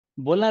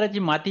बोलणाऱ्याची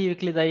माती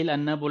विकली जाईल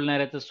आणि न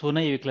बोलणाऱ्याचं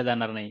सोनंही विकलं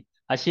जाणार नाही,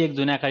 अशी एक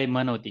जुन्या काळी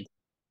म्हण होती.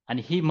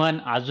 आणि ही म्हण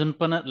अजून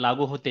पण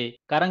लागू होते,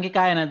 कारण की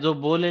काय आहे ना, जो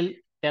बोलेल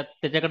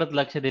त्याच्याकडेच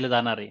लक्ष दिलं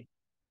जाणार आहे.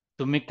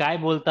 तुम्ही काय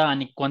बोलता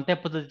आणि कोणत्या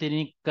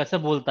पद्धतीने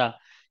कसं बोलता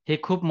हे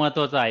खूप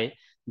महत्वाचं आहे.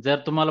 जर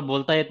तुम्हाला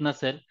बोलता येत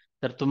नसेल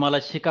तर तुम्हाला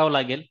शिकावं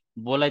लागेल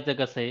बोलायचं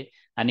कसं आहे.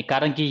 आणि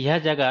कारण की ह्या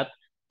जगात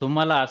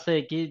तुम्हाला असं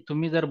आहे की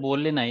तुम्ही जर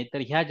बोलले नाही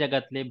तर ह्या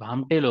जगातले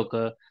भामटे लोक,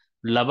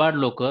 लबाड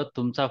लोक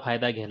तुमचा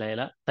फायदा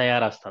घ्यायला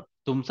तयार असतात.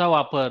 तुमचा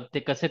वापर ते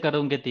कसे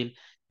करून घेतील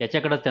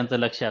याच्याकडे त्यांचं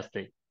लक्ष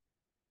असते.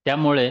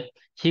 त्यामुळे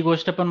ही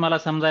गोष्ट पण मला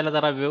समजायला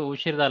जरा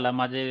उशीर झाला.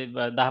 माझे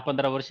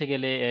 10-15 वर्ष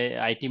गेले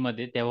आय टी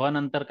मध्ये. तेव्हा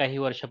नंतर काही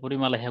वर्षापूर्वी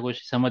मला ह्या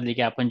गोष्टी समजली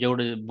की आपण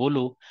जेवढं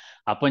बोलू,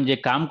 आपण जे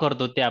काम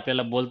करतो ते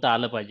आपल्याला बोलता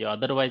आलं पाहिजे.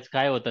 अदरवाईज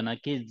काय होतं ना,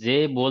 की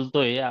जे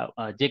बोलतोय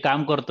जे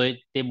काम करतोय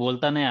ते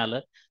बोलता नाही आलं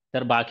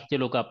तर बाकीचे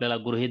लोक आपल्याला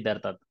गृहीत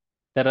धरतात.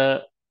 तर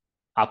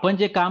आपण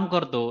जे काम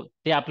करतो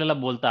ते आपल्याला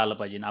बोलता आलं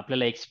पाहिजे,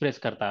 आपल्याला एक्सप्रेस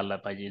करता आलं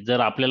पाहिजे. जर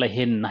आपल्याला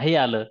हे नाही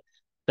आलं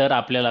तर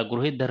आपल्याला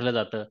गृहीत धरलं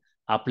जातं.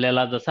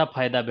 आपल्याला जसा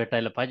फायदा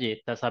भेटायला पाहिजे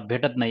तसा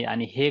भेटत नाही.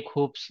 आणि हे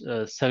खूप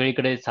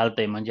सगळीकडे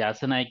चालतंय. म्हणजे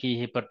असं नाही की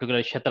हे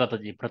पर्टिक्युलर क्षेत्रातच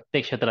आहे,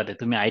 प्रत्येक क्षेत्रात आहे.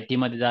 तुम्ही आय टी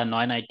मध्ये जा,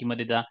 नॉन आय टी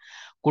मध्ये जा,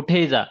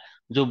 कुठेही जा,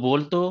 जो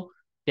बोलतो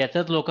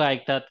त्याचाच लोक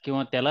ऐकतात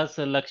किंवा त्यालाच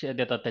लक्ष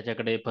देतात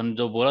त्याच्याकडे, पण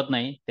जो बोलत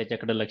नाही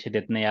त्याच्याकडे लक्ष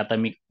देत नाही. आता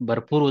मी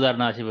भरपूर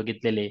उदाहरणं अशी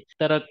बघितलेली.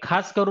 तर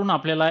खास करून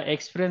आपल्याला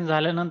एक्सपिरियन्स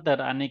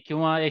झाल्यानंतर आणि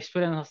किंवा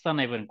एक्सपिरियन्स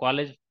असताना पण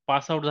कॉलेज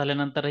पास आउट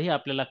झाल्यानंतरही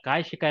आपल्याला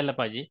काय शिकायला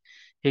पाहिजे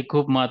हे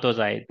खूप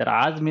महत्वाचं आहे. तर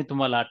आज मी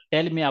तुम्हाला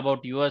tell me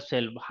about your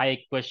self हा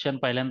एक क्वेश्चन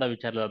पहिल्यांदा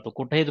विचारला जातो.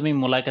 कुठेही तुम्ही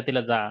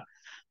मुलाखतीला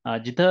जा,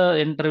 जिथं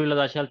इंटरव्ह्यूला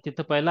जाशाल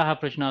तिथं पहिला हा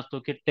प्रश्न असतो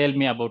की tell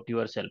me about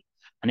your self.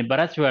 आणि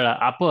बऱ्याच वेळा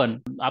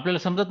आपल्याला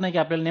समजत नाही की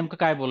आपल्याला नेमकं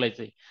काय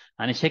बोलायचंय.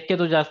 आणि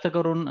शक्यतो जास्त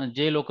करून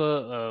जे लोक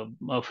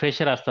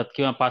फ्रेशर असतात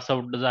किंवा पास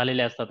आउट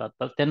झालेले असतात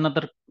आता, त्यांना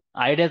तर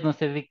आयडियाच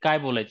नसते की काय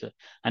बोलायचं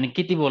आणि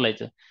किती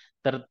बोलायचं.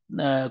 तर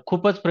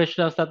खूपच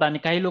प्रश्न असतात. आणि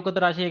काही लोक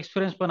तर असे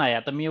एक्सपिरियन्स पण आहे.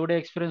 आता मी एवढे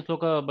एक्सपिरियन्स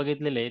लोक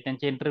बघितलेले,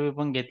 त्यांचे इंटरव्ह्यू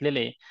पण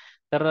घेतलेले.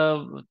 तर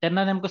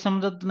त्यांना नेमकं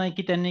समजत नाही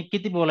की त्यांनी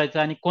किती बोलायचं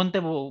आणि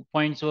कोणत्या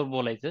पॉईंट्सवर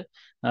बोलायचं.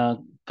 अ,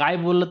 काय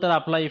बोललं तर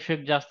आपला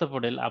इफेक्ट जास्त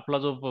पडेल, आपला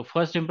जो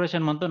फर्स्ट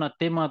इम्प्रेशन म्हणतो ना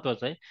ते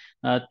महत्वाचं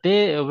आहे.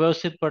 ते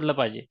व्यवस्थित पडलं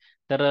पाहिजे.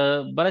 तर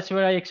बऱ्याच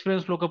वेळा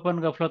एक्सपिरियन्स लोक पण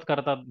गफलत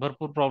करतात,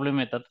 भरपूर प्रॉब्लेम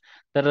येतात.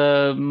 तर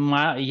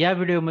या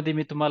व्हिडिओमध्ये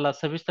मी तुम्हाला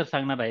सविस्तर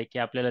सांगणार आहे की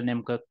आपल्याला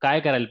नेमकं काय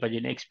करायला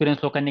पाहिजे,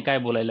 एक्सपिरियन्स लोकांनी काय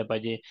बोलायला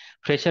पाहिजे,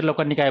 फ्रेशर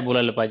लोकांनी काय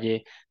बोलायला पाहिजे.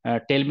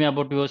 Tell me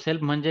about your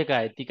self म्हणजे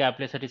काय, ती काय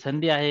आपल्यासाठी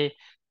संधी आहे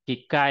की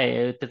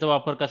काय, त्याचा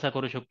वापर कसा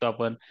करू शकतो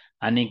आपण,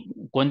 आणि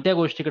कोणत्या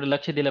गोष्टीकडे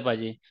लक्ष दिलं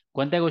पाहिजे,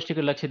 कोणत्या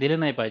गोष्टीकडे लक्ष दिलं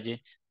नाही पाहिजे,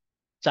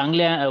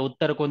 चांगल्या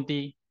उत्तर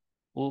कोणती,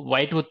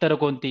 वाईट उत्तर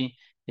कोणती,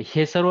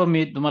 हे सर्व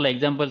मी तुम्हाला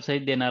एक्झाम्पल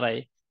सहित देणार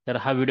आहे. तर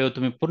हा व्हिडिओ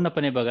तुम्ही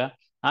पूर्णपणे बघा.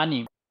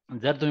 आणि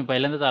जर तुम्ही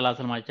पहिल्यांदाच आला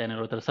असाल माझ्या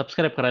चॅनलवर तर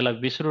सबस्क्राईब करायला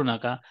विसरू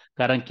नका,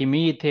 कारण की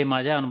मी इथे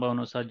माझ्या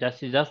अनुभवानुसार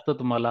जास्तीत जास्त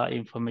तुम्हाला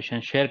इन्फॉर्मेशन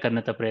शेअर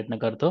करण्याचा प्रयत्न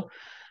करतो.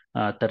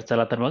 तर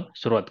चला तर मग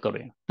सुरुवात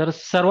करूया. तर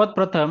सर्वात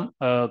प्रथम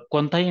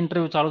कोणताही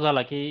इंटरव्ह्यू चालू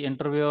झाला की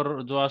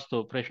इंटरव्ह्यूअर जो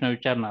असतो प्रश्न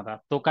विचारणारा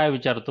तो काय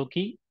विचारतो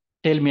की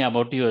tell me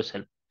about your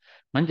self.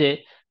 म्हणजे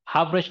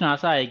हा प्रश्न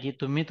असा आहे की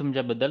तुम्ही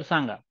तुमच्याबद्दल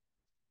सांगा.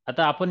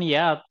 आता आपण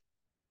यात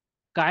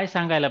काय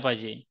सांगायला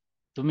पाहिजे,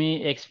 तुम्ही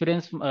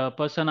एक्सपिरियन्स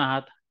पर्सन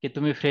आहात की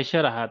तुम्ही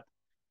फ्रेशर आहात,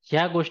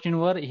 ह्या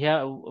गोष्टींवर ह्या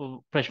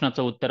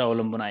प्रश्नाचं उत्तर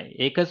अवलंबून आहे.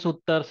 एकच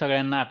उत्तर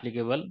सगळ्यांना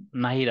ऍप्लिकेबल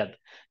नाही राहत.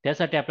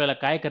 त्यासाठी आपल्याला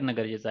काय करणं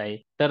गरजेचं आहे,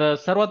 तर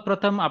सर्वात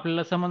प्रथम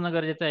आपल्याला समजणं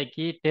गरजेचं आहे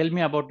की tell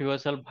me about your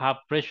self हा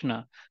प्रश्न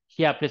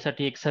ही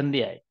आपल्यासाठी एक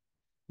संधी आहे,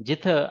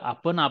 जिथं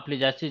आपण आपले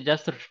जास्तीत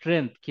जास्त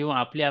स्ट्रेंथ किंवा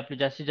आपले आपले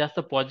जास्तीत जास्त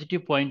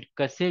पॉझिटिव्ह पॉईंट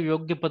कसे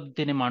योग्य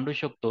पद्धतीने मांडू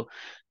शकतो.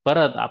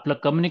 परत आपलं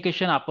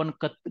कम्युनिकेशन आपण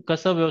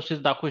कसं व्यवस्थित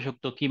दाखवू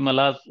शकतो की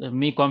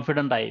मी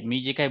कॉन्फिडंट आहे, मी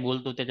जे काही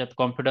बोलतो त्याच्यात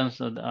कॉन्फिडन्स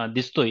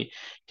दिसतोय,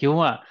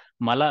 किंवा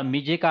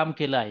मी जे काम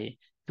केलं आहे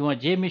किंवा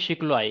जे मी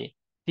शिकलो आहे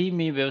ती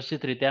मी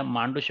व्यवस्थितरित्या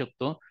मांडू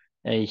शकतो.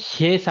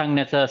 हे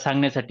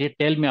सांगण्यासाठी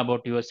tell me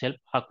about your self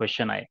हा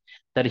क्वेश्चन आहे.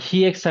 तर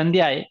ही एक संधी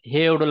आहे,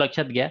 हे एवढं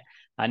लक्षात घ्या.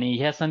 आणि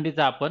ह्या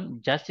संधीचा आपण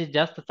जास्तीत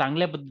जास्त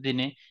चांगल्या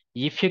पद्धतीने,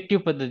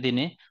 इफेक्टिव्ह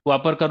पद्धतीने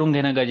वापर करून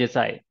घेणं गरजेचं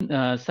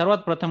आहे. सर्वात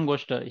प्रथम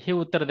गोष्ट हे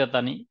उत्तर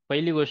देताना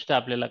पहिली गोष्ट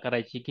आपल्याला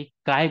करायची की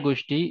काय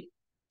गोष्टी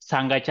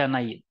सांगायच्या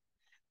नाहीत.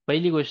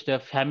 पहिली गोष्ट,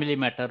 फॅमिली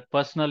मॅटर,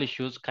 पर्सनल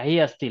इश्यूज काही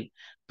असतील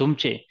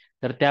तुमचे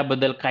तर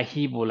त्याबद्दल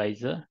काही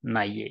बोलायचं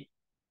नाहीये.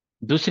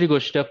 दुसरी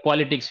गोष्ट,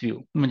 पॉलिटिक्स व्ह्यू,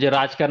 म्हणजे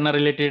राजकारणा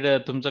रिलेटेड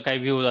तुमचं काही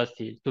व्ह्यूज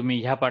असतील, तुम्ही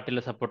ह्या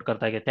पार्टीला सपोर्ट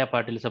करताय की त्या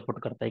पार्टीला सपोर्ट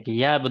करताय की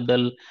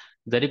याबद्दल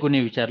जरी कोणी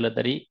विचारलं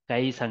तरी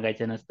काही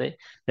सांगायचं नसतंय.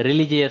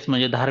 रिलिजियस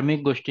म्हणजे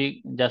धार्मिक गोष्टी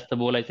जास्त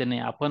बोलायचं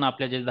नाही. आपण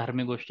आपल्या जे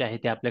धार्मिक गोष्टी आहेत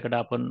ते आपल्याकडे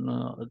आपण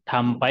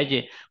ठाम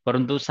पाहिजे,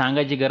 परंतु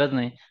सांगायची गरज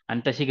नाही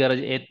आणि तशी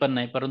गरज येत पण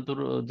नाही.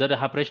 परंतु जर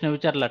हा प्रश्न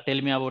विचारला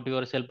tell me about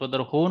your self, तर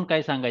होऊन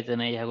काही सांगायचं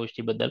नाही ह्या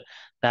गोष्टीबद्दल,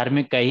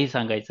 धार्मिक काहीही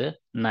सांगायचं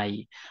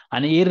नाही.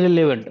 आणि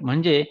इररिलेव्हंट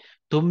म्हणजे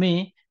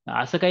तुम्ही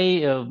असं काही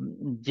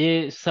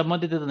जे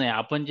संबंधितच नाही,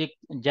 आपण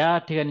ज्या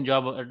ठिकाणी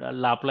जॉब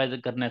ला अप्लाय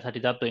करण्यासाठी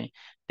जातोय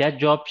त्या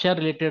जॉबच्या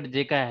रिलेटेड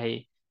जे काय आहे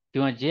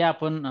किंवा जे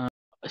आपण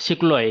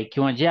शिकलो आहे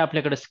किंवा जे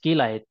आपल्याकडे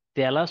स्किल आहेत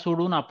त्याला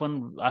सोडून आपण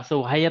असं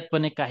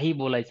वाह्यातपणे काही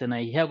बोलायचं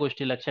नाही. ह्या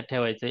गोष्टी लक्षात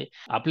ठेवायचंय.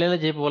 आपल्याला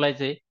जे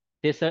बोलायचंय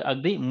ते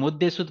अगदी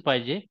मुद्देसूद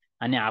पाहिजे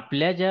आणि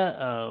आपल्या ज्या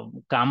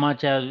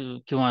कामाच्या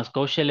किंवा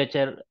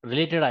कौशल्याच्या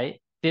रिलेटेड आहे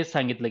तेच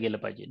सांगितलं गेलं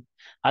पाहिजे.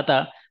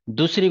 आता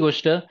दुसरी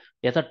गोष्ट,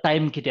 याचा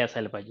टाइम किती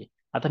असायला पाहिजे.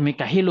 आता मी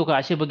काही लोक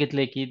असे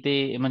बघितले की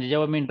ते म्हणजे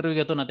जेव्हा मी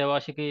इंटरव्ह्यू घेतो ना तेव्हा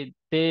असे की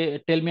ते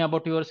tell me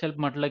about your self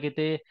म्हटलं की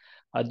ते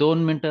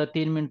 2 मिनिटं,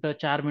 3 मिनिटं,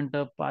 4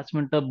 मिनिटं, 5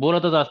 मिनिटं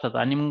बोलतच असतात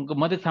आणि मग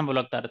मध्येच थांबावं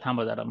लागतं. अरे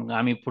थांबा जरा, मग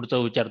आम्ही पुढचा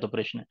विचारतो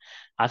प्रश्न.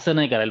 असं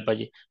नाही करायला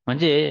पाहिजे.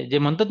 म्हणजे जे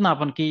म्हणतात ना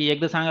आपण की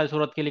एकदा सांगायला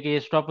सुरुवात केली की हे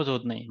स्टॉपच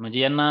होत नाही. म्हणजे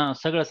यांना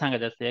सगळं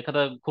सांगायचं असतं.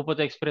 एखादा खूपच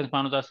एक्सपिरियन्स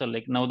माणूस असेल,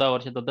 एक 9-10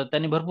 वर्षाचा, तर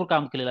त्यांनी भरपूर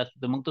काम केलेलं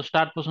असतं, तर मग तो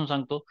स्टार्ट पासून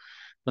सांगतो.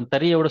 पण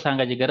तरी एवढं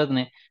सांगायची गरज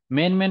नाही.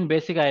 मेन मेन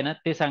बेसिक आहे ना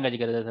ते सांगायची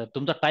गरज आहे.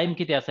 तुमचा टाइम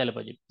किती असायला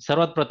पाहिजे.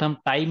 सर्वात प्रथम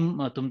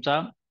टाइम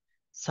तुमचा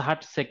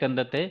 60 सेकंद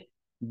ते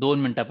 2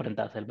 मिनिटापर्यंत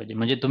असायला पाहिजे.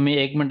 म्हणजे तुम्ही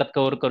 1 मिनिटात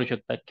कव्हर करू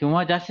शकता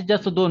किंवा जास्तीत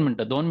जास्त 2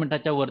 मिनिटं. 2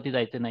 मिनिटाच्या वरती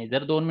जायचं नाही.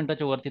 जर 2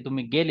 मिनिटाच्या वरती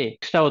तुम्ही गेले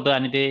एक्स्ट्रा होतं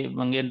आणि ते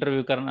मग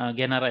इंटरव्ह्यू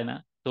घेणार आहे ना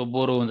तो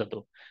बोर होऊन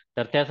जातो.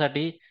 तर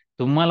त्यासाठी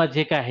तुम्हाला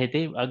जे काय आहे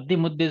ते अगदी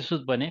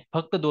मुद्देसूदपणे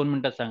फक्त 2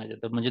 मिनिटात सांगायचं.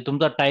 तर म्हणजे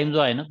तुमचा टाइम जो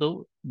आहे ना तो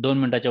 2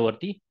 मिनिटाच्या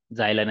वरती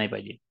जायला नाही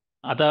पाहिजे.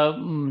 आता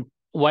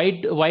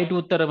वाईट वाईट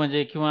उत्तर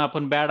म्हणजे किंवा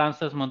आपण बॅड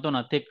आन्सर्स म्हणतो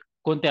ना ते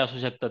कोणते असू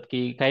शकतात,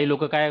 की काही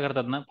लोक काय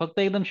करतात ना फक्त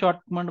एकदम शॉर्ट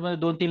मध्ये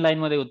 2-3 लाईन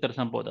मध्ये उत्तर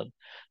संपवतात.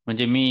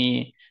 म्हणजे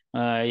मी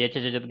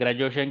याच्या याच्यात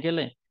ग्रॅज्युएशन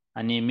केलंय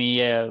आणि मी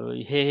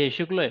हे हे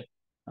शिकलोय,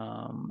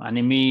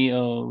 आणि मी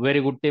व्हेरी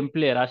गुड टीम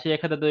प्लेअर असे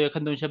एखाद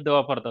दोन शब्द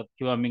वापरतात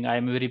किंवा मी I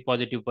am very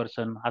positive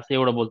person असं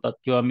एवढं बोलतात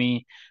किंवा मी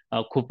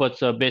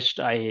खूपच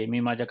बेस्ट आहे, मी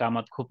माझ्या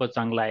कामात खूपच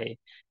चांगला आहे.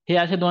 हे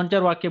असे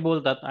 2-4 वाक्य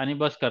बोलतात आणि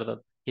बस करतात.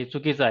 हे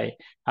चुकीचं आहे.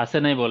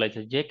 असं नाही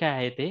बोलायचं. जे काय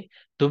आहे ते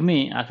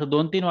तुम्ही असं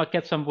 2-3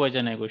 वाक्यात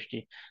संपवायच्या नाही गोष्टी.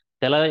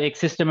 त्याला एक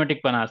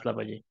सिस्टमॅटिकपणा असला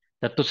पाहिजे.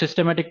 तर तो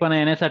सिस्टमॅटिकपणा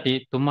येण्यासाठी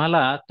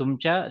तुम्हाला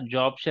तुमच्या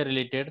जॉबच्या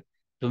रिलेटेड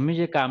तुम्ही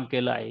जे काम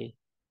केलं आहे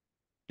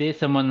ते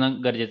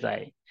समजणं गरजेचं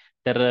आहे.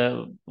 तर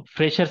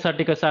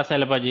फ्रेशरसाठी कसं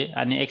असायला पाहिजे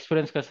आणि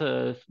एक्सपिरियन्स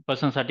कसं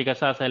पर्सनसाठी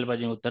कसं असायला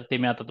पाहिजे उत्तर ते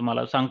मी आता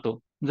तुम्हाला सांगतो.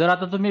 जर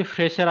आता तुम्ही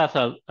फ्रेशर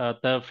असाल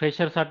तर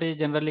फ्रेशरसाठी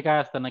जनरली काय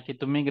असतं ना की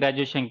तुम्ही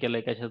ग्रॅज्युएशन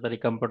केलंय कशाचं तरी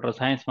कम्प्युटर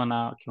सायन्स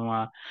म्हणा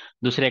किंवा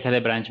दुसऱ्या एखाद्या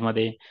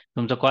ब्रांचमध्ये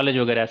तुमचं कॉलेज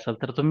वगैरे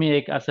असेल तर तुम्ही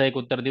एक असं एक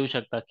उत्तर देऊ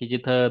शकता की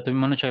जिथं तुम्ही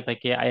म्हणू शकता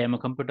की I am a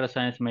computer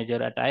science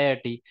major at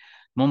IIT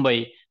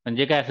Mumbai. पण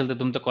जे काय असेल ते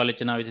तुमचं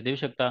कॉलेजचं नाव इथे देऊ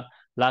शकता.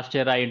 Last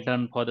year I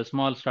intern for the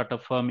small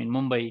startup firm in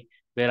Mumbai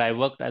where I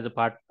worked as a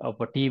part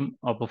of a team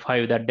of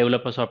 5 that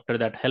develop a software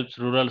that helps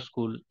rural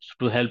schools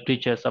to help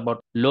teachers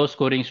about low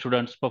scoring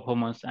students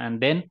performance,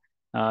 and then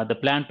the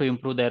plan to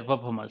improve their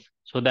performance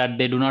so that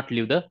they do not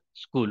leave the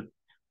school.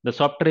 The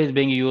software is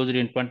being used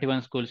in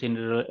 21 schools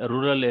in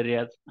rural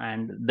areas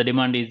and the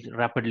demand is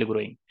rapidly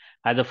growing.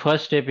 As a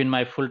first step in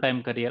my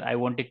full-time career, I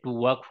wanted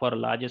to work for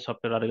a larger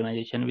software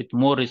organization with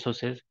more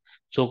resources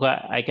so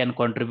I can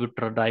contribute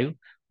to drive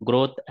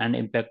growth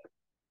and impact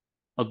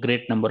a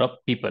great number of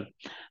people.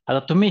 आता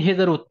तुम्ही हे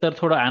जर उत्तर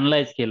थोडं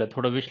analyse केलं,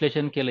 थोडं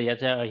विश्लेषण केलं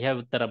याच्या ह्या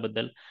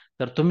उत्तराबद्दल,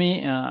 तर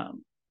तुम्ही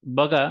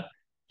बघा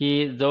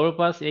की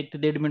जवळपास 1 ते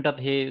 1.5 मिनिटात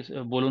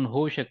हे बोलून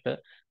होऊ शकतं.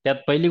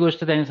 त्यात पहिली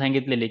गोष्ट त्यांनी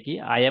सांगितलेली की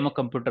I am a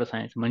computer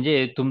science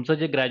म्हणजे तुमचं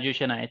जे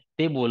ग्रॅज्युएशन आहे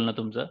ते बोलणं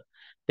तुमचं.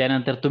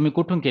 त्यानंतर तुम्ही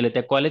कुठून केलं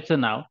त्या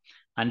कॉलेजचं नाव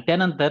आणि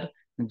त्यानंतर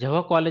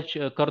जेव्हा कॉलेज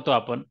करतो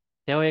आपण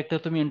तेव्हा एक तर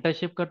तुम्ही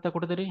इंटर्नशिप करता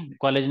कुठेतरी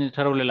कॉलेजने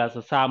ठरवलेलं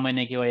असं 6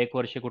 महिने किंवा 1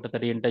 वर्ष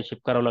कुठेतरी इंटर्नशिप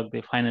करावं लागते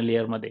फायनल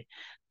इयरमध्ये.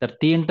 तर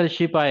ती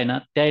इंटर्नशिप आहे ना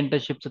त्या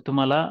इंटर्नशिपचं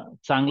तुम्हाला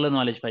चांगलं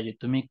नॉलेज पाहिजे.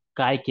 तुम्ही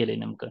काय केलंय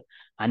नेमकं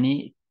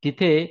आणि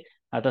तिथे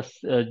आता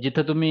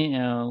जिथं तुम्ही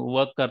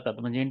वर्क करतात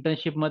म्हणजे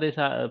इंटर्नशिपमध्ये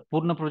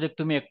पूर्ण प्रोजेक्ट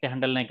तुम्ही एकटे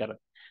हँडल नाही करत.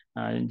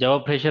 जेव्हा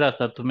फ्रेशर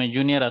असतात तुम्ही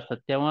ज्युनियर असतात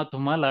तेव्हा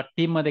तुम्हाला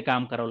टीम मध्ये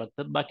काम करावं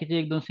लागतं. बाकीचे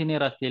 1-2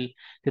 सिनियर असतील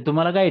ते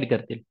तुम्हाला गाईड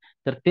करतील.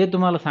 तर ते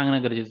तुम्हाला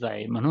सांगणं गरजेचं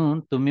आहे. म्हणून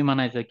तुम्ही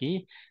म्हणायचं की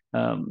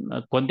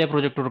कोणत्या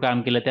प्रोजेक्टवर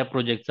काम केलं त्या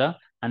प्रोजेक्टचा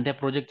आणि त्या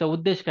प्रोजेक्टचा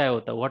उद्देश काय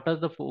होता. What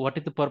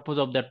is the purpose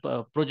of that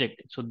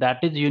project. So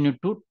that is you need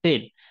to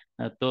tail.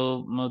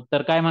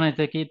 तर काय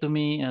म्हणायचं की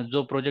तुम्ही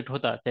जो प्रोजेक्ट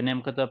होता त्या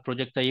नेमका त्या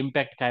प्रोजेक्टचा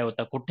इम्पॅक्ट काय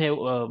होता, कुठे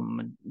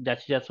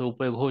जास्तीत जास्त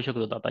उपयोग होऊ शकत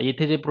होता. आता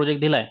इथे जे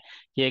प्रोजेक्ट दिलाय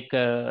की एक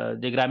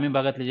जे ग्रामीण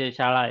भागातली जे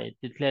शाळा आहे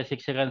तिथल्या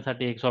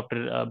शिक्षकांसाठी एक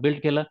सॉफ्टवेअर बिल्ड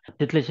केलं.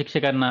 तिथल्या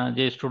शिक्षकांना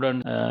जे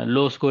स्टुडंट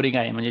लो स्कोरिंग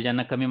आहे म्हणजे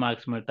ज्यांना कमी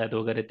मार्क्स मिळत आहेत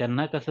वगैरे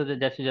त्यांना कसं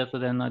जास्तीत जास्त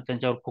त्यांना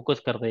त्यांच्यावर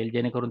फोकस करता येईल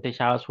जेणेकरून ते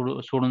शाळा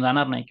सोडून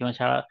जाणार नाही किंवा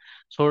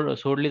शाळा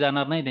सोडली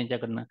जाणार नाही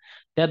त्यांच्याकडनं.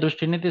 त्या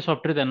दृष्टीने ते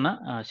सॉफ्टवेअर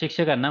त्यांना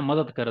शिक्षकांना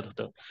मदत करत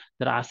होतं.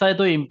 तर असा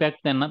तो इम्पॅक्ट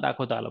त्यांना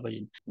दाखवता आला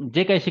पाहिजे.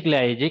 जे काही शिकले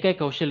आहे जे काही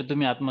कौशल्य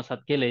तुम्ही आत्मसात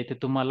केले ते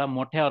तुम्हाला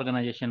मोठ्या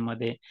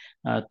ऑर्गनायझेशनमध्ये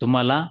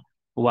तुम्हाला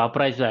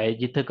वापरायचं आहे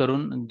जिथं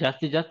करून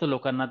जास्तीत जास्त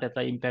लोकांना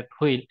त्याचा इम्पॅक्ट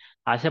होईल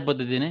अशा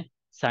पद्धतीने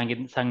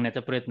सांगण्याचा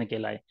प्रयत्न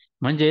केला आहे.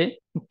 म्हणजे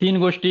 3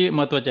 गोष्टी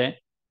महत्वाच्या आहे.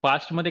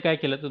 पास्टमध्ये काय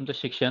केलं तुमचं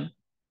शिक्षण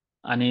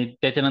आणि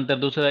त्याच्यानंतर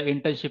दुसरं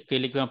इंटर्नशिप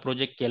केली किंवा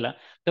प्रोजेक्ट केला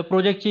तर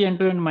प्रोजेक्टची एंड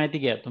टू एंड माहिती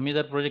घ्या. तुम्ही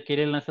जर प्रोजेक्ट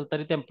केलेला नसेल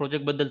तरी त्या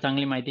प्रोजेक्ट बद्दल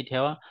चांगली माहिती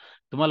ठेवा.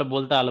 तुम्हाला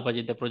बोलता आलं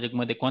पाहिजे त्या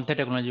प्रोजेक्टमध्ये कोणत्या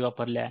टेक्नॉलॉजी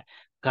वापरल्या,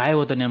 काय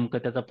होतं नेमकं,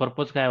 त्याचा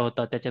पर्पज काय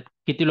होता, त्याच्यात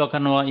किती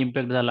लोकांना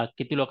इम्पॅक्ट झाला,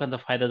 किती लोकांचा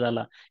फायदा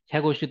झाला,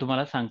 ह्या गोष्टी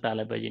तुम्हाला सांगता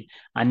आल्या पाहिजे.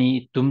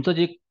 आणि तुमचं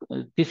जे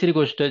तिसरी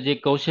गोष्ट जे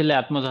कौशल्य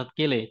आत्मसात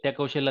केलंय त्या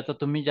कौशल्याचा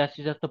तुम्ही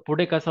जास्तीत जास्त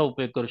पुढे कसा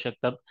उपयोग करू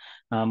शकतात.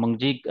 मग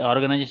जी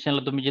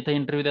ऑर्गनायझेशनला तुम्ही जिथे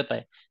इंटरव्ह्यू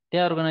देताय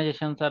त्या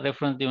ऑर्गनायझेशनचा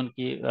रेफरन्स देऊन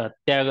की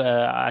त्या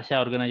अशा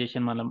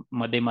ऑर्गनायझेशन मला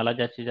मध्ये मला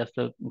जास्तीत जास्त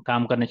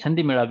काम करण्याची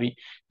संधी मिळावी,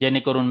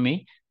 जेणेकरून मी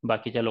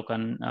बाकीच्या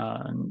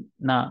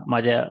लोकांना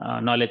माझ्या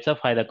नॉलेजचा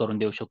फायदा करून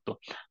देऊ शकतो,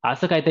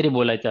 असं काहीतरी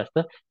बोलायचं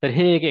असतं. तर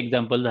हे एक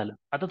एक्झाम्पल झालं.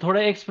 आता थोडं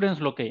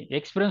एक्सपिरियन्स लोक आहे.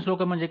 एक्सपिरियन्स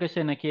लोक म्हणजे कसे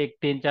आहे ना, की एक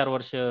 3-4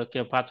 वर्ष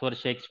किंवा 5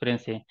 वर्ष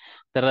एक्सपिरियन्स आहे.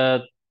 तर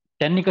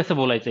त्यांनी कसं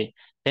बोलायचंय,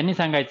 त्यांनी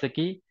सांगायचं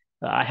की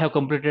I have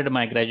completed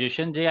my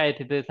graduation, जे आहे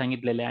तिथे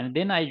सांगितलेलं आहे, आणि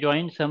then I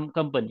join some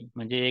company,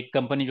 म्हणजे एक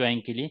कंपनी जॉईन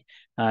केली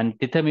आणि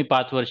तिथं मी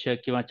 5 वर्ष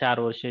किंवा 4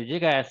 वर्ष जे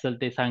काय असेल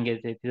ते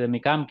सांगायचे, तिथं मी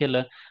काम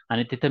केलं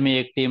आणि तिथं मी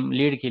एक टीम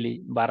लीड केली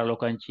 12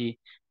 लोकांची,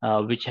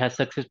 which has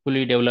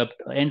successfully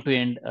developed end to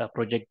end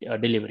project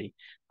delivery,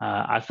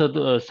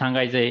 असं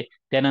सांगायचंय.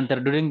 त्यानंतर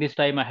during this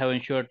time I have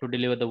ensured to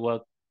deliver the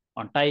work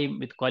on time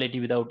with quality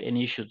without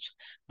any issues,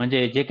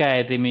 म्हणजे जे काय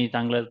आहे ते मी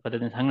चांगल्या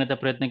पद्धतीने सांगण्याचा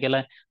प्रयत्न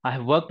केला. I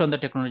have worked on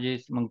the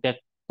technologies, मग त्या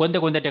कोणत्या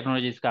कोणत्या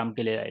टेक्नॉलॉजीज काम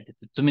केले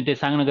आहेत तुम्ही ते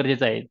सांगणं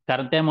गरजेचं आहे,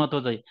 कारण ते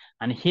महत्वाचं आहे.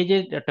 आणि हे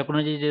जे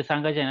टेक्नॉलॉजी जे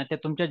सांगायचे आहे ना, ते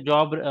तुमच्या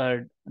जॉब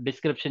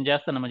डिस्क्रिप्शन जे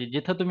असतं ना, म्हणजे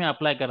जिथं तुम्ही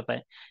अप्लाय करताय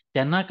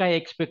त्यांना काय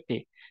एक्सपेक्ट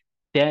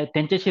आहे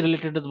त्यांच्याशी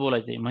रिलेटेडच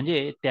बोलायचंय.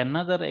 म्हणजे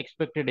त्यांना जर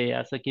एक्सपेक्टेड आहे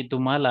असं की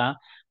तुम्हाला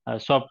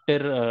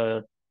सॉफ्टवेअर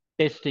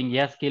टेस्टिंग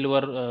या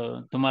स्किलवर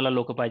तुम्हाला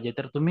लोक पाहिजे,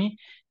 तर तुम्ही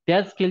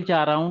त्या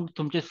स्किलच्या अराउंड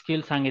तुमचे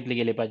स्किल सांगितले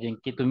गेले पाहिजे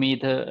की तुम्ही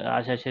इथं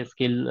अशा अशा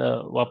स्किल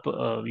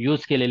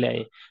यूज केलेले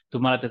आहे,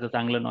 तुम्हाला त्याचं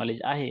चांगलं नॉलेज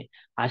आहे.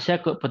 अशा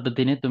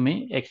पद्धतीने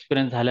तुम्ही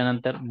एक्सपिरियन्स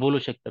झाल्यानंतर बोलू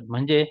शकतात.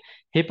 म्हणजे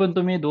हे पण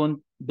तुम्ही दोन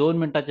दोन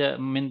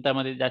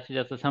मिनिटामध्ये जास्तीत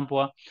जास्त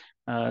संपवा.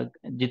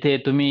 जिथे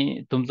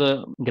तुम्ही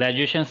तुमचं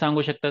ग्रॅज्युएशन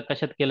सांगू शकता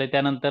कशात केलं,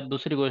 त्यानंतर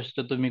दुसरी गोष्ट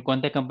तुम्ही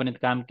कोणत्या कंपनीत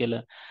काम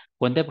केलं,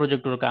 कोणत्या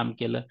प्रोजेक्टवर काम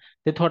केलं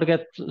ते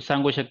थोडक्यात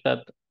सांगू शकतात.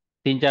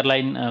 3-4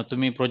 लाईन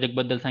तुम्ही प्रोजेक्ट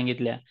बद्दल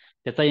सांगितल्या,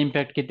 त्याचा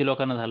इम्पॅक्ट किती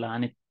लोकांना झाला,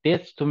 आणि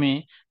तेच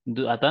तुम्ही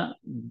आता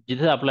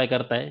जिथे अप्लाय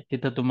करताय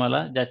तिथं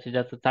तुम्हाला जास्तीत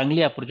जास्त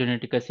चांगली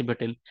ऑपॉर्च्युनिटी कशी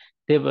भेटेल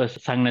ते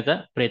सांगण्याचा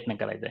प्रयत्न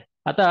करायचा आहे.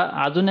 आता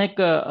अजून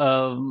एक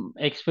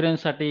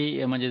एक्सपिरियन्स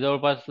साठी, म्हणजे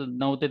जवळपास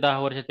 9 ते 10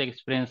 वर्षाचा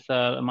एक्सपिरियन्स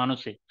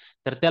माणूस आहे,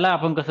 तर त्याला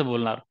आपण कसं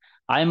बोलणार.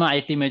 I M I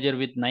T major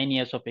with 9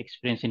 years of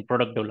experience in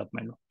product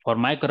development. For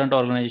my current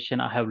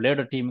organisation I have laid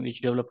a team which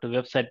developed a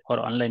website for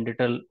online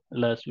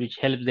retailers which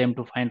helps them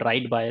to find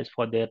right buyers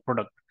for their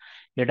product.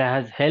 It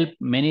has helped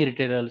many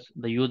retailers.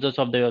 The users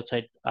of the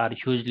website are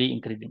hugely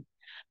increasing.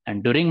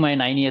 And during my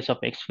 9 years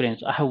of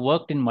experience, I have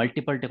worked in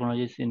multiple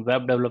technologies in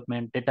web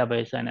development,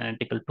 database, and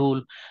analytical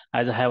tool.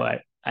 As I have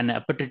an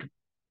appetite,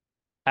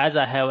 as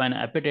I have an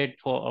appetite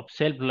for of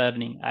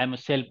self-learning, I am a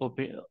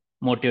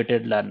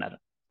self-motivated learner.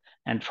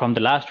 And from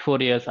the last 4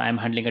 years, I am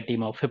handling a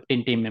team of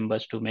 15 team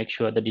members to make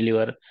sure to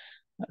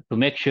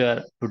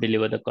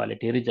deliver the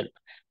quality result.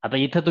 आता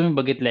इथं तुम्ही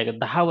बघितलंय का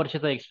 10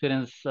 वर्षाचा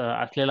experience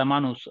असलेला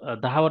माणूस,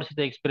 10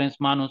 वर्षाचा experience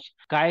माणूस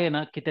काय आहे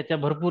ना, की त्याच्या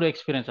भरपूर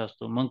एक्सपिरियन्स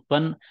असतो, मग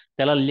पण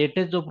त्याला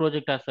लेटेस्ट जो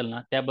प्रोजेक्ट असेल ना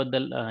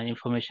त्याबद्दल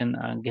इन्फॉर्मेशन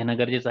घेणं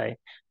गरजेचं आहे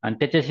आणि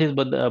त्याच्याशीच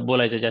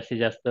बोलायचं जास्तीत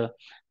जास्त.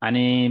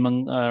 आणि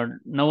मग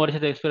 9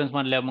 वर्षाचा एक्सपिरियन्स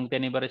म्हणल्या मग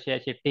त्यांनी बरेचसे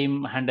असे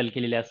टीम हँडल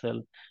केलेले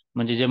असेल,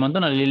 म्हणजे जे म्हणतो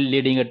ना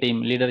leading a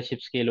team,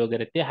 leadership skill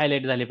वगैरे ते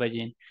हायलाइट झाले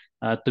पाहिजे.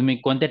 तुम्ही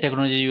कोणत्या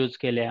टेक्नॉलॉजी यूज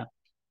केल्या,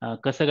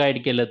 कसं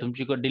गाईड केलं,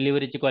 तुमची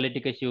डिलिव्हरीची क्वालिटी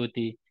कशी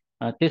होती,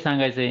 ते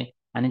सांगायचंय.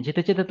 आणि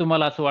जिथे जिथे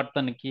तुम्हाला असं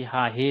वाटतं ना की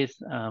हा हे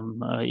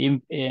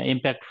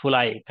इम्पॅक्टफुल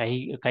आहे,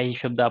 काही काही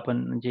शब्द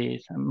आपण जे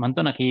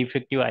म्हणतो ना की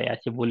इफेक्टिव्ह आहे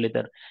असे बोलले,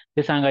 तर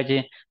ते सांगायचे.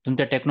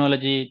 तुमच्या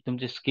टेक्नॉलॉजी,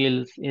 तुमचे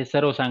स्किल्स हे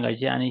सर्व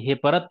सांगायचे, आणि हे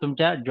परत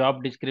तुमच्या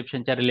जॉब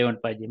डिस्क्रिप्शनच्या रिलेव्हंट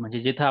पाहिजे, म्हणजे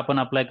जिथं आपण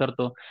अप्लाय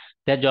करतो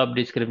त्या जॉब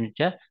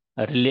डिस्क्रिप्शनच्या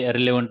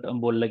रिलेव्हंट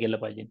बोललं गेलं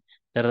पाहिजे.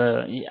 तर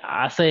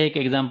असं एक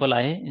एक्झाम्पल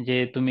आहे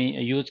जे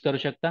तुम्ही यूज करू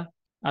शकता.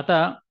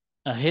 आता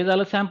हे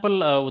झालं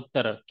सॅम्पल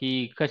उत्तर की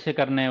कसे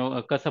करणे,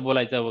 कसं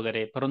बोलायचं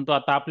वगैरे. परंतु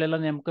आता आपल्याला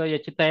नेमकं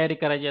याची तयारी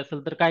करायची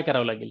असेल तर काय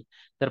करावं लागेल.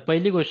 तर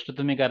पहिली गोष्ट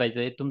तुम्ही करायचं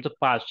आहे, तुमचं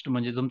पास्ट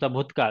म्हणजे तुमचा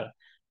भूतकाळ,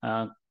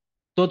 अ,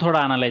 तो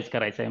थोडा अनालाइज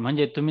करायचा आहे.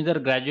 म्हणजे तुम्ही जर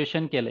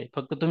ग्रॅज्युएशन केलंय,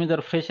 फक्त तुम्ही जर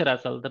फ्रेशर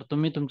असाल तर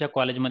तुम्ही तुमच्या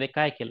कॉलेजमध्ये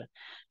काय केलं.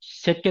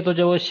 शक्यतो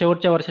जेव्हा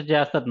शेवटच्या वर्षात जे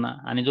असतात ना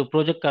आणि जो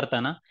प्रोजेक्ट करता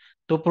ना,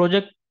 तो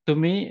प्रोजेक्ट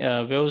तुम्ही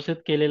व्यवस्थित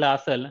केलेला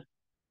असेल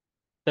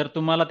तर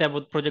तुम्हाला त्या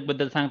प्रोजेक्ट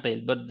बद्दल सांगता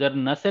येईल. बट जर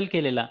नसेल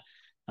केलेला,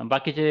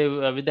 बाकीचे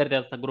विद्यार्थी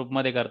असतात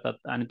ग्रुपमध्ये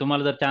करतात आणि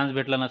तुम्हाला जर चान्स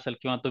भेटला नसेल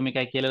किंवा तुम्ही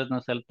काय केलेलं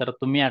नसेल, तर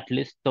तुम्ही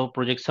ऍटलिस्ट तो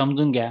प्रोजेक्ट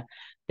समजून घ्या.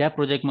 त्या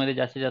प्रोजेक्टमध्ये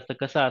जास्तीत जास्त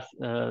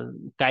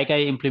काय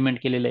काय इम्प्लिमेंट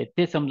केलेलं आहे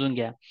ते समजून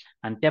घ्या,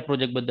 आणि त्या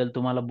प्रोजेक्ट बद्दल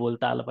तुम्हाला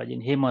बोलता आलं पाहिजे,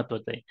 हे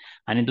महत्वाचं आहे.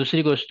 आणि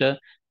दुसरी गोष्ट,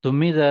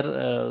 तुम्ही जर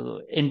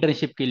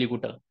इंटर्नशिप केली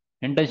कुठं,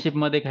 इंटर्नशिप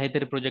मध्ये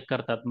काहीतरी प्रोजेक्ट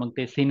करतात, मग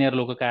ते सिनियर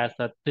लोक काय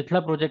असतात, तिथला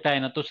प्रोजेक्ट आहे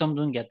ना तो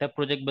समजून घ्या, त्या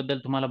प्रोजेक्ट बद्दल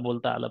तुम्हाला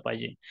बोलता आलं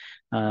पाहिजे.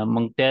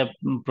 मग त्या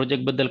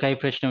प्रोजेक्ट बद्दल काही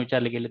प्रश्न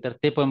विचारले गेले तर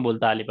ते पण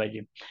बोलता आले पाहिजे.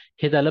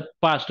 हे झालं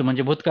पास्ट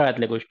म्हणजे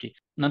भूतकाळातल्या गोष्टी.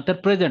 नंतर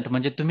प्रेझेंट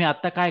म्हणजे तुम्ही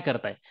आता काय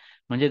करताय.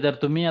 म्हणजे जर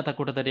तुम्ही आता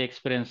कुठेतरी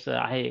एक्सपिरियन्स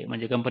आहे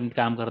म्हणजे कंपनीत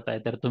काम करताय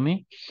तर तुम्ही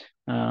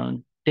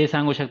ते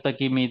सांगू शकता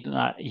की मी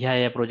ह्या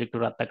ह्या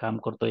प्रोजेक्टवर आता काम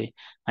करतोय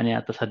आणि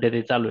आता सध्या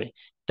ते चालू आहे.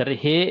 तर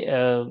हे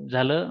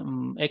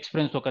झालं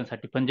एक्सपिरियन्स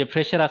लोकांसाठी. पण जे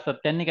फ्रेशर असतात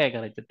त्यांनी काय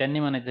करायचं, त्यांनी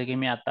म्हणायचं की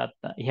मी आता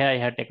आता ह्या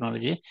ह्या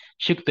टेक्नॉलॉजी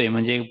शिकतोय,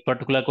 म्हणजे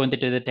पर्टिक्युलर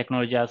कोणती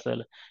टेक्नॉलॉजी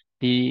असेल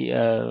ती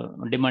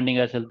डिमांडिंग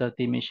असेल तर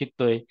ती मी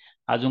शिकतोय.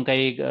 अजून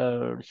काही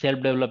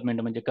सेल्फ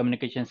डेव्हलपमेंट म्हणजे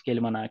कम्युनिकेशन स्किल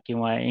म्हणा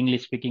किंवा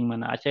इंग्लिश स्पीकिंग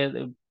म्हणा, अशा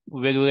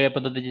वेगवेगळ्या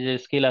पद्धतीचे जे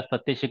स्किल असतात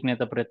ते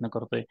शिकण्याचा प्रयत्न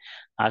करतोय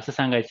असं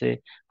सांगायचंय.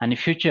 आणि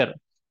फ्युचर,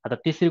 आता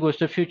तिसरी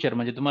गोष्ट फ्युचर,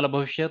 म्हणजे तुम्हाला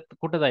भविष्यात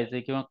कुठं जायचंय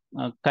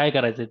किंवा काय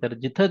करायचंय, तर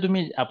जिथं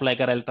तुम्ही अप्लाय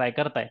करायला ट्राय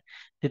करताय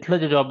तिथलं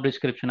जे जॉब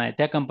डिस्क्रिप्शन आहे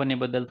त्या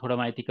कंपनीबद्दल थोडं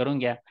माहिती करून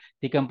घ्या.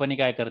 ती कंपनी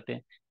काय करते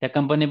त्या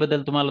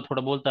कंपनीबद्दल तुम्हाला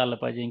थोडं बोलता आलं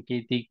पाहिजे की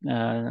ती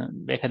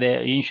एखाद्या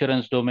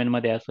इन्शुरन्स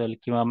डोमेनमध्ये असेल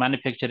किंवा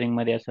मॅन्युफॅक्चरिंग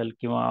मध्ये असेल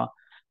किंवा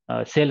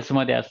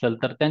सेल्समध्ये असेल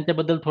तर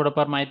त्यांच्याबद्दल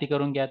थोडंफार माहिती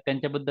करून घ्या.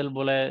 त्यांच्याबद्दल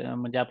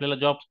म्हणजे आपल्याला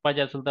जॉब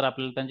पाहिजे असेल तर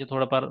आपल्याला त्यांचे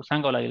थोडंफार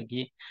सांगावं लागेल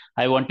की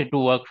I wanted to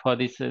work for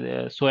this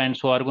so and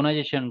so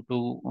organisation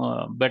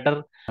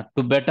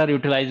to better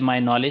utilize my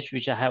knowledge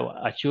which I have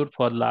achieved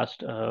for the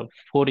last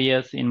 4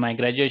 years in my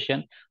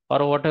graduation or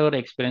whatever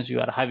experience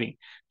you are having.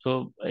 So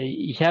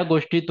ह्या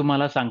गोष्टी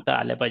तुम्हाला सांगता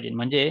आल्या पाहिजे.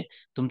 म्हणजे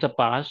तुमचं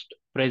past,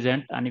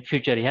 present आणि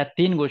future ह्या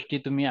तीन गोष्टी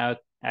तुम्ही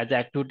ऍज अ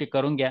ऍक्टिव्हिटी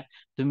करून घ्या.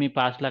 तुम्ही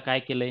पास्टला काय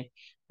केलंय,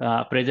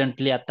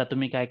 प्रेझेंटली आता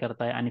तुम्ही काय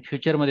करताय आणि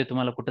फ्युचरमध्ये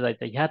तुम्हाला कुठे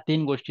जायचं, ह्या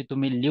तीन गोष्टी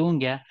तुम्ही लिहून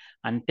घ्या.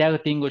 आणि त्या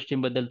तीन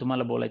गोष्टींबद्दल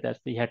तुम्हाला बोलायचं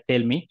असते ह्या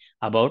tell me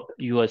about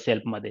your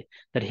self मध्ये.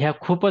 तर ह्या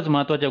खूपच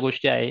महत्वाच्या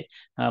गोष्टी आहे.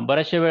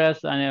 बऱ्याचशा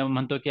वेळेस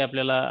म्हणतो की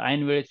आपल्याला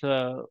ऐन वेळेस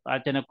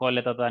अचानक कॉल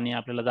येतात आणि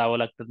आपल्याला जावं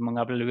लागतं, मग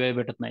आपल्याला वेळ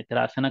भेटत नाही. तर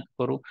असं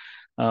नका करू.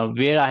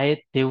 वेळ आहे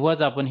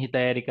तेव्हाच आपण ही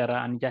तयारी करा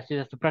आणि जास्तीत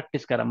जास्त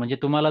प्रॅक्टिस करा. म्हणजे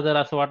तुम्हाला जर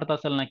असं वाटत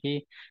असेल ना की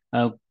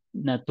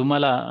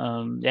तुम्हाला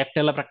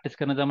एकट्याला प्रॅक्टिस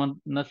करणं जमत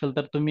नसेल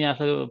तर तुम्ही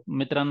असं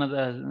मित्रांना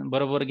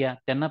बरोबर घ्या,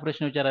 त्यांना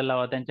प्रश्न विचारायला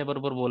लावा, त्यांच्या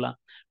बरोबर बोला.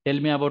 Tell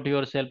me about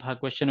your self हा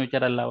क्वेश्चन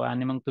विचारायला लावा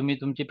आणि मग तुम्ही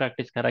तुमची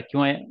प्रॅक्टिस करा.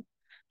 किंवा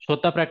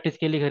स्वतः प्रॅक्टिस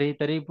केली घरी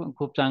तरी पण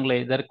खूप चांगलं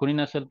आहे. जर कुणी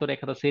नसेल तर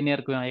एखादा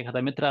सिनियर किंवा एखादा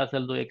मित्र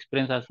असेल जो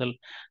एक्सपिरियन्स असेल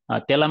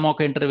त्याला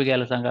मॉक इंटरव्ह्यू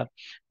घ्यायला सांगा,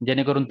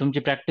 जेणेकरून तुमची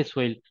प्रॅक्टिस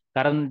होईल.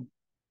 कारण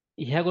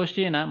ह्या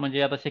गोष्टी आहे ना,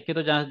 म्हणजे आता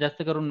शक्यतो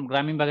जास्त करून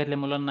ग्रामीण भागातल्या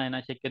मुलांना आहे ना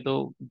शक्यतो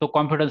तो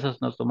कॉन्फिडन्सच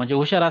नसतो. म्हणजे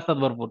हुशार असतात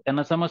भरपूर,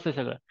 त्यांना समजते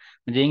सगळं,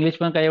 म्हणजे इंग्लिश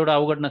पण काही एवढं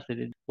अवघड नसते,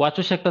 ते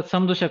वाचू शकतात,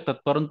 समजू शकतात,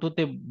 परंतु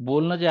ते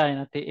बोलणं जे आहे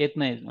ना ते येत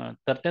नाही.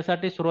 तर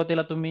त्यासाठी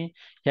सुरुवातीला तुम्ही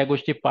ह्या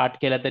गोष्टी पाठ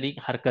केल्या तरी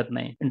हरकत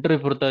नाही.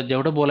 इंटरव्ह्यू पुरतं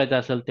जेवढं बोलायचं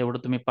असेल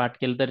तेवढं तुम्ही पाठ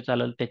केलं तरी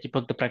चालेल, त्याची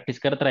फक्त प्रॅक्टिस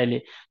करत राहिले.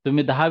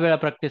 तुम्ही 10 वेळा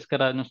प्रॅक्टिस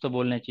करा नुसतं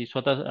बोलण्याची,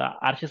 स्वतः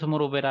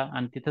आरशासमोर उभे राहा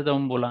आणि तिथे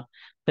जाऊन बोला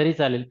तरी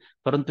चालेल.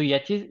 परंतु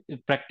याची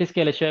प्रॅक्टिस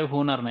केल्याशिवाय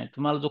होणार नाही.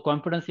 तुम्हाला जो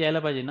कॉन्फिडन्स यायला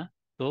पाहिजे ना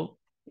तो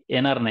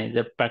येणार नाही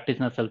जर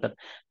प्रॅक्टिस नसेल तर.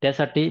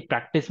 त्यासाठी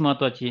प्रॅक्टिस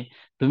महत्वाची.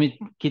 तुम्ही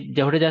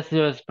जेवढे जास्त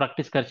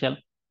प्रॅक्टिस करशाल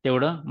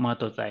तेवढं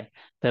महत्वाचं आहे.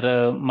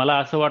 तर मला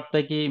असं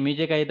वाटतं की मी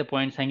जे काही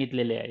पॉईंट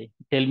सांगितलेले आहे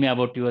tell me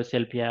about your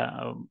self या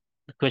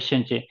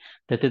क्वेश्चनचे,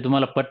 तर ते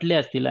तुम्हाला पटले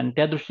असतील आणि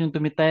त्या दृष्टीने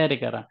तुम्ही तयारी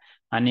करा.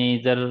 आणि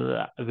जर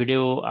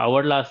व्हिडिओ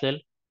आवडला असेल,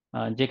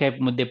 जे काही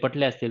मुद्दे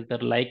पटले असतील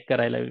तर लाईक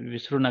करायला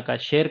विसरू नका,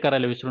 शेअर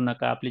करायला विसरू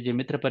नका. आपले जे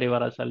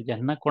मित्रपरिवार असेल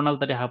ज्यांना कोणाला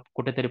तरी हा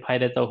कुठेतरी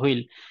फायद्याचा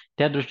होईल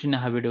त्या दृष्टीने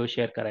हा व्हिडिओ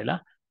शेअर करायला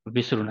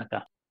विसरू नका.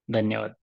 धन्यवाद.